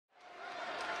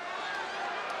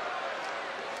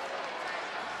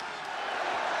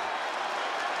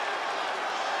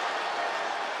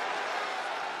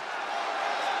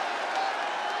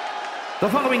The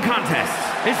following contest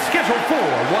is scheduled for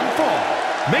one fall.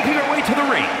 Making her way to the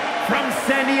ring from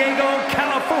San Diego,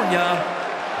 California,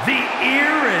 the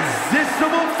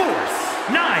irresistible force,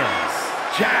 Nia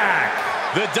Jax.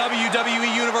 The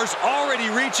WWE Universe already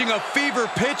reaching a fever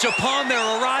pitch upon their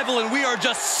arrival, and we are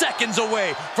just seconds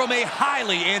away from a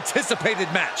highly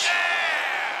anticipated match.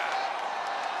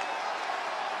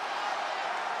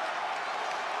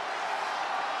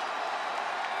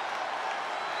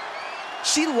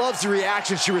 She loves the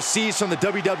reaction she receives from the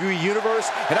WWE Universe,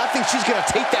 and I think she's going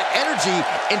to take that energy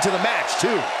into the match,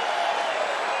 too.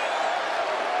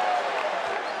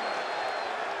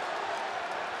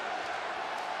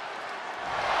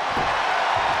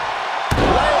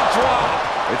 Leg drop.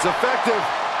 It's effective.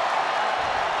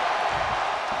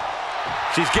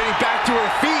 She's getting back to her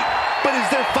feet, but is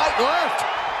there fight left?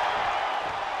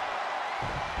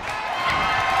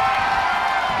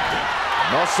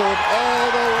 Muscled all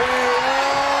the way up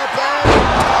and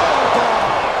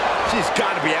she's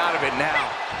got to be out of it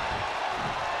now.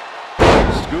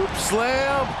 Scoop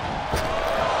slam.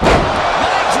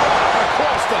 Leg drop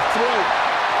across the throat.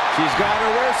 She's got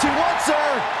her where she wants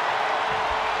her.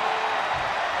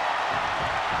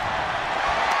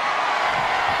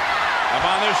 Up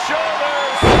on the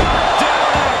shoulders. Down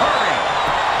in a hurry.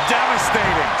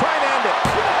 Devastating. Try and end it.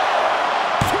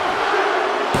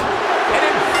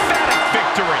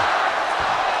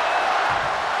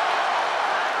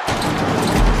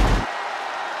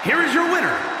 Here is your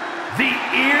winner, the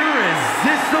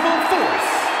irresistible force,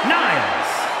 Nia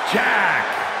Jax.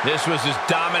 This was as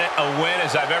dominant a win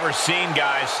as I've ever seen,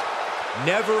 guys.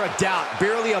 Never a doubt,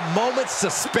 barely a moment's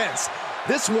suspense.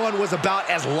 This one was about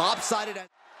as lopsided as...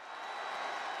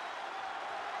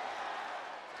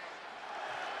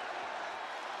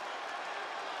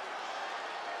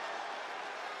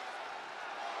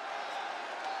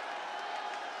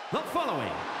 The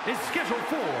following is scheduled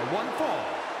for one fall.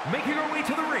 Making her way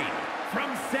to the ring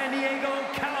from San Diego,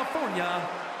 California,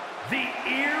 the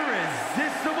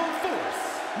irresistible force,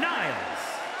 Nia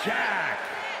Jax.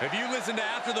 If you listened to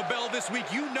After the Bell this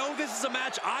week, you know this is a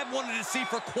match I've wanted to see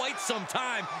for quite some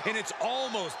time, and it's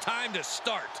almost time to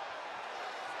start.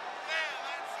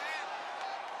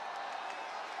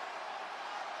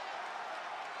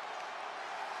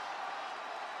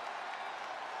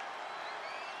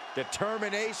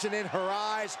 Determination in her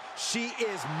eyes. She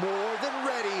is more than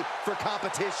ready for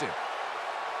competition.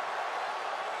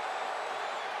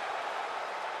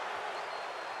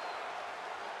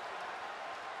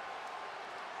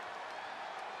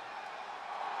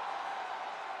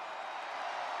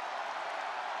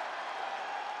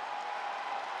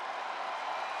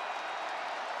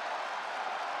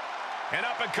 An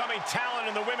up-and-coming talent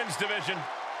in the women's division.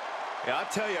 Yeah, I'll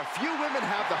tell you, few women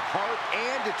have the heart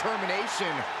and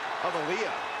determination of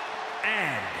Aaliyah.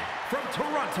 And from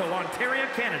Toronto, Ontario,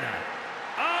 Canada,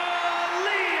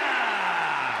 Aaliyah!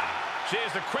 She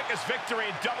has the quickest victory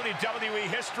in WWE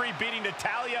history, beating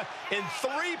Natalya in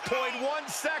 3.1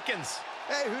 seconds.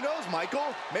 Hey, who knows,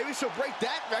 Michael? Maybe she'll break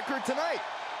that record tonight.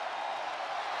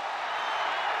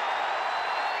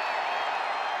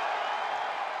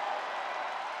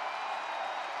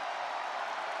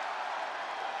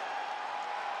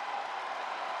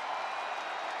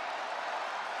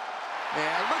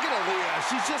 Man, look at Aaliyah.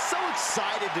 She's just so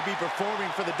excited to be performing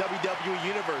for the WWE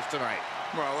Universe tonight.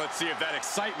 Well, let's see if that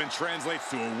excitement translates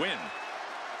to a win.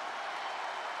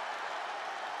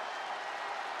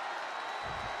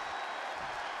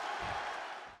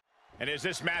 And as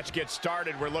this match gets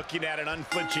started, we're looking at an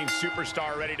unflinching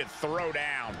superstar ready to throw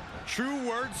down. True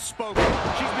words spoken.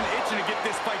 She's been itching to get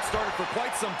this fight started for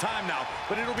quite some time now,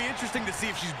 but it'll be interesting to see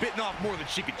if she's bitten off more than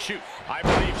she could chew. I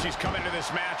believe she's come into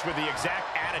this match with the exact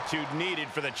attitude needed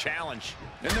for the challenge.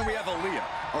 And then we have Aaliyah,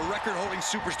 a record-holding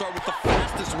superstar with the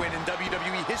fastest win in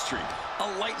WWE history.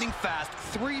 A lightning-fast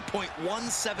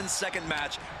 3.17-second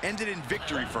match ended in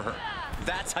victory for her.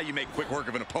 That's how you make quick work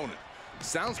of an opponent.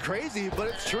 Sounds crazy, but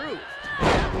it's true.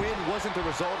 That win wasn't the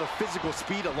result of physical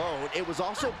speed alone. It was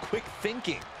also quick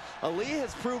thinking. Aaliyah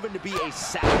has proven to be a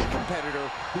savvy competitor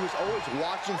who is always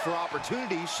watching for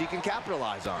opportunities she can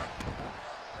capitalize on.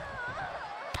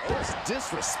 Oh, it's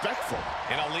disrespectful.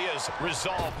 And Aaliyah's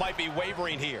resolve might be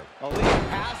wavering here. Aaliyah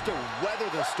has to weather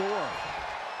the storm.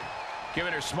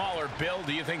 Given her smaller build,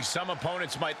 do you think some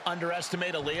opponents might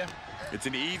underestimate Aaliyah? It's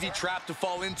an easy trap to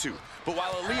fall into. But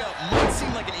while Aaliyah might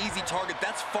seem like an easy target,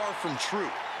 that's far from true.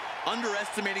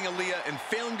 Underestimating Aaliyah and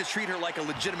failing to treat her like a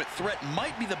legitimate threat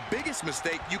might be the biggest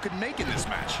mistake you could make in this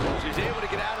match. She's able to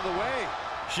get out of the way.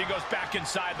 She goes back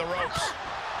inside the ropes.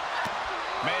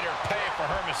 Made her pay for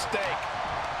her mistake.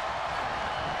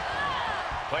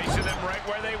 Placing them right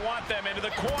where they want them, into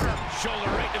the corner.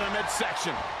 Shoulder right in the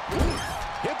midsection. Ooh,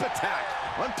 hip attack.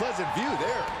 Unpleasant view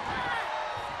there.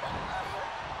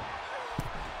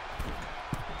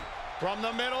 From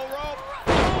the middle rope.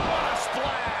 Oh, what a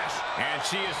splash. And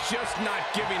she is just not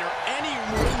giving her any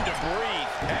room to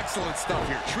breathe. Excellent stuff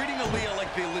here. Treating Aaliyah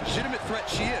like the legitimate threat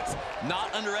she is. Not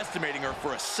underestimating her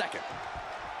for a second.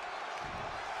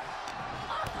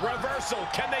 Reversal.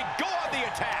 Can they go on the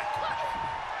attack?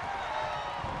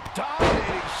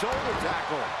 Dominating shoulder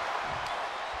tackle.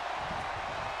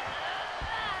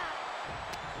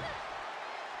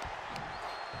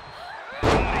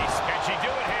 Nice. Can she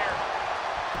do it here?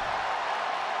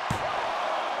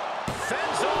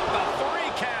 Sends off a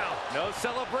 3 count. No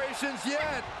celebrations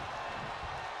yet.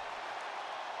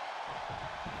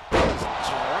 Just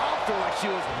dropped her like she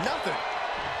was nothing.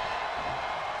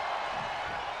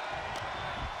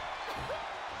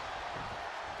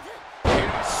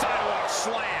 Sidewalk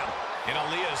slam. And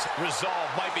Aaliyah's resolve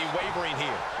might be wavering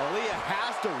here. Aaliyah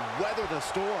has to weather the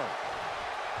storm.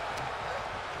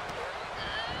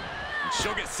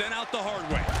 She'll get sent out the hard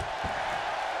way.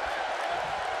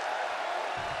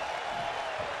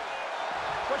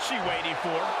 What's she waiting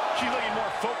for? She's looking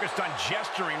more focused on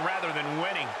gesturing rather than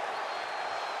winning.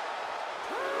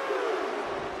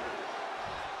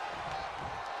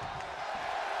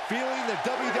 Feeling the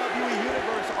WWE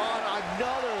Universe on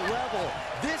another level.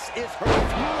 This is her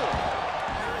fuel.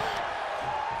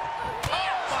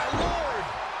 Oh, my Lord!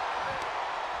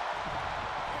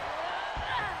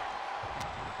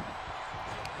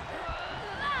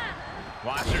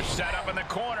 Watch her set up in the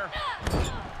corner.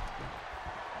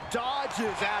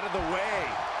 Dodges out of the way.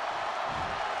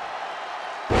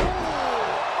 Ooh,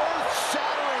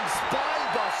 earth-shattering spine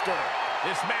buster.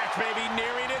 This match may be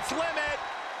nearing its limit.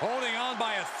 Holding on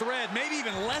by a thread, maybe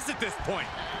even less at this point.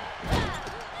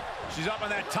 She's up on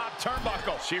that top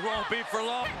turnbuckle. She won't be for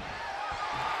long.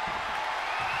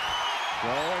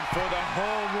 Going for the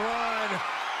home run.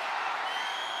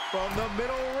 From the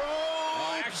middle row.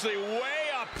 Oh, actually way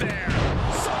up there.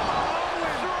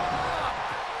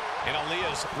 And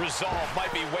Aaliyah's resolve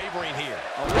might be wavering here.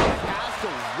 Aaliyah has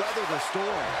to weather the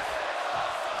storm.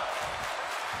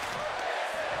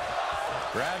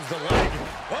 Grabs the leg.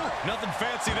 Oh, nothing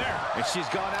fancy there. And she's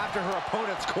gone after her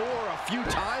opponent's core a few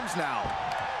times now.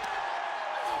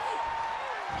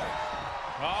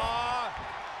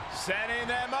 Setting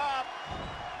them up.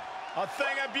 A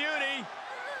thing of beauty.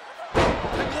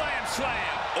 The glam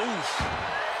slam. Oof.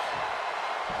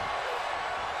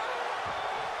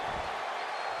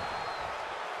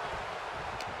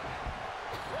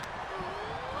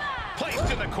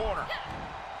 Placed in the corner.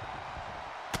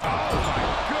 Oh, my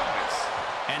goodness.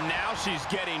 And now she's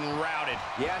getting routed.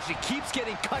 Yeah, she keeps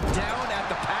getting cut down at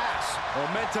the pass.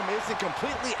 Momentum isn't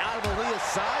completely out of Aaliyah's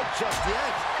side just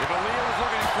yet. If Aaliyah was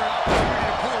looking for an opportunity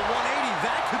to pull a 180,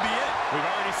 that could be it. We've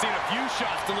already seen a few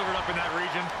shots delivered up in that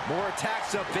region. More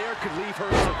attacks up there could leave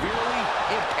her severely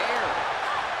impaired.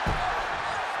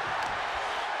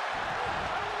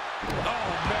 Oh,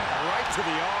 man, right to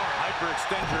the arm.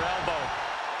 Hyperextend your elbow.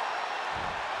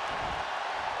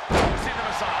 Pushing them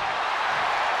aside.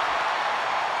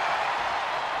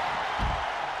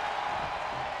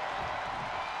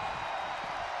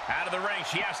 Out of the ring,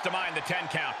 she has to mind the 10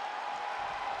 count.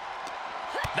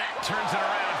 That turns it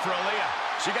around for Aaliyah.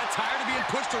 She got tired of being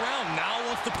pushed around, now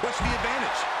wants to push the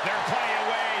advantage. There are plenty of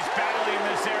ways battling in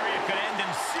this area could end in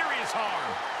serious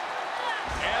harm.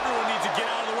 Everyone needs to get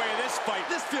out of the way of this fight.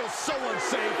 This feels so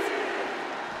unsafe.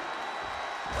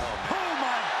 Oh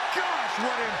my gosh,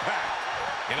 what impact.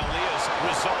 And Aaliyah's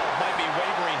resolve might be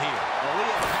wavering here.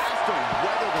 Aaliyah has to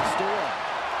weather the storm.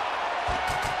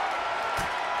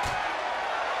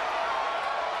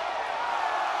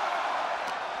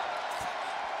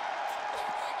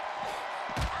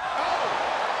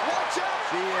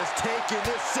 She is taking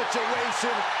this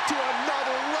situation to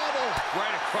another level.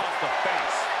 Right across the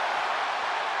face.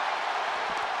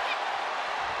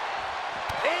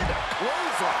 And a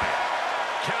clothesline.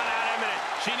 Count out imminent.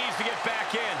 She needs to get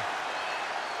back in.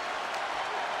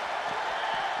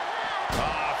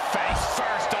 Face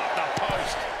first off the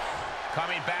post.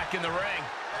 Coming back in the ring.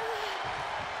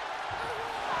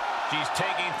 She's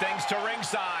taking things to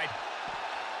ringside.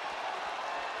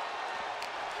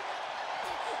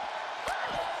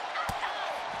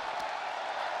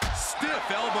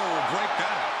 Stiff elbow will break that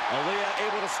up. Aaliyah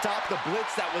able to stop the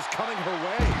blitz that was coming her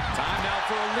way. Time now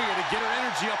for Aaliyah to get her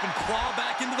energy up and claw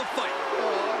back into the fight.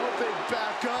 Oh, I hope they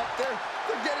back up.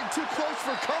 They're getting too close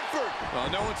for comfort.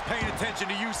 Well, no one's paying attention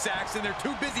to you, Saxton. They're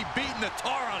too busy beating the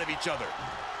tar out of each other.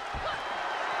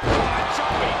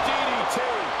 Jumping DDT.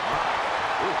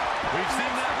 We've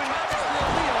seen that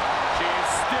happen.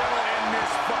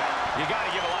 You got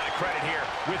to give a lot of credit here,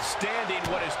 withstanding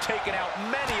what has taken out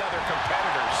many other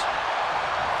competitors.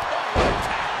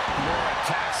 More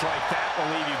attacks like that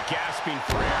will leave you gasping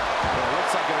for air. Well, it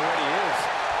looks like it already is.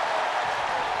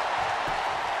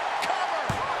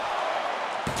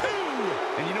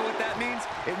 And you know what that means?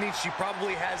 It means she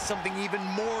probably has something even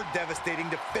more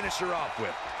devastating to finish her off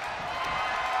with.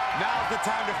 Now's the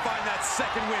time to find that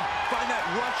second win. Find that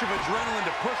rush of adrenaline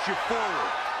to push you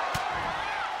forward.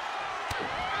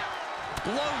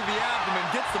 Blow to the abdomen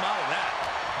gets them out of that.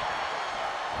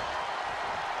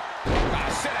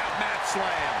 Sit-out mat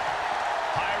slam.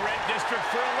 High rent district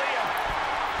for Aaliyah.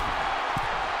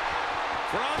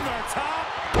 From the top.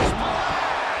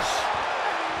 Splash!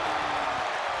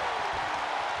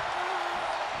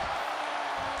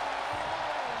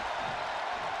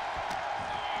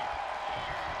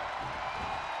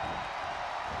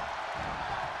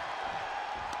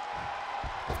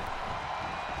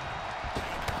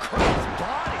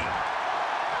 Cross-body.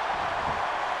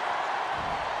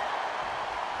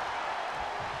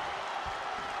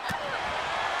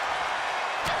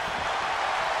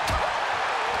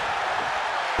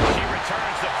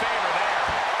 Returns the favor there.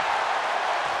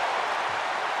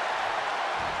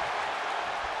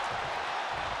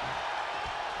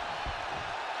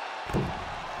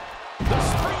 The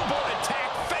springboard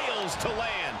attack fails to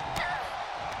land.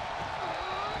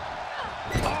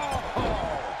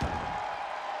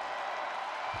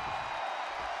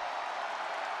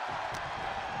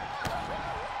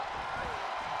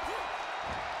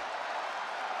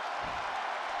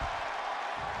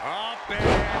 Up and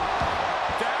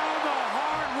down the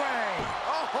hard way.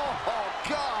 Oh,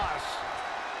 gosh.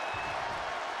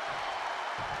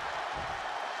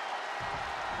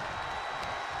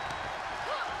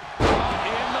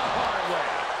 In the hard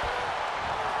way.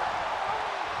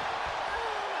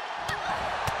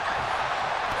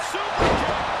 Super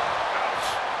kick. Ouch.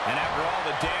 And after all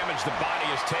the damage the body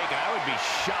has taken, I would be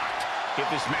shocked if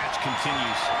this match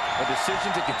continues. A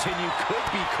decision to continue could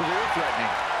be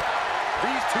career-threatening.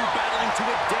 These two battling to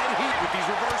a dead heat with these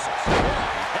reversals.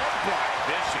 Headbutt.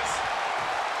 Vicious.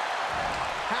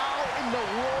 How in the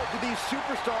world do these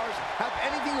superstars have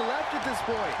anything left at this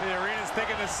point? The arena's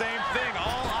thinking the same thing.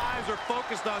 All eyes are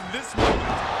focused on this moment.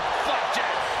 Flapjack.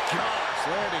 Gosh,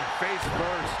 landing face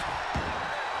first.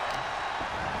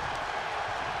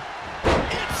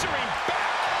 Answering back.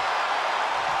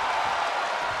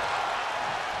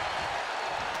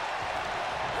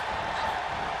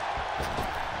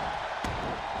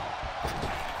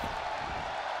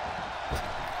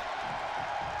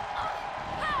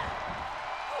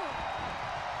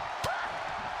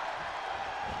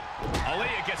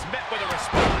 Aaliyah gets met with a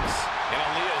response, and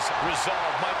Aaliyah's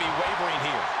resolve might be wavering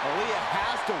here. Aaliyah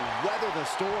has to weather the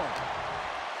storm.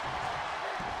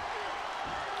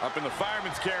 Up in the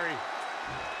fireman's carry.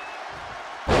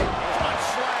 Punch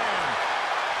slam.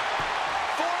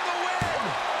 For the win.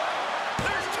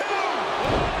 There's two.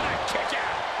 What a kick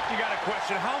out. You got a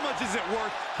question. How much is it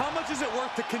worth? How much is it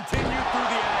worth to continue through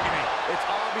the agony? It's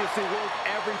obviously worth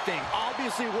everything.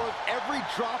 Obviously worth every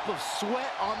drop of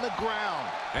sweat on the ground.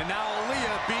 And now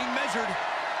Aaliyah being measured.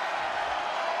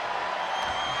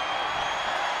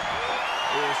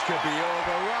 This could be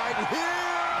over right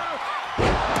here.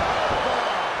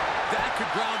 That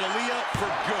could ground Aaliyah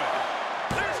for good.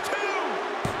 There's two.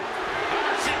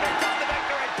 She picked up the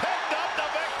victory. Picked up the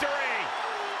victory.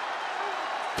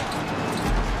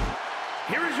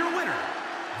 Here is your winner,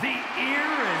 the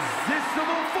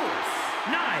irresistible force,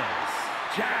 Nia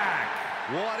Jax.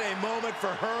 What a moment for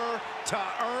her to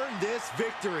earn this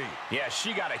victory. Yeah,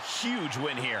 she got a huge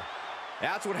win here.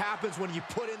 That's what happens when you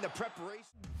put in the preparation.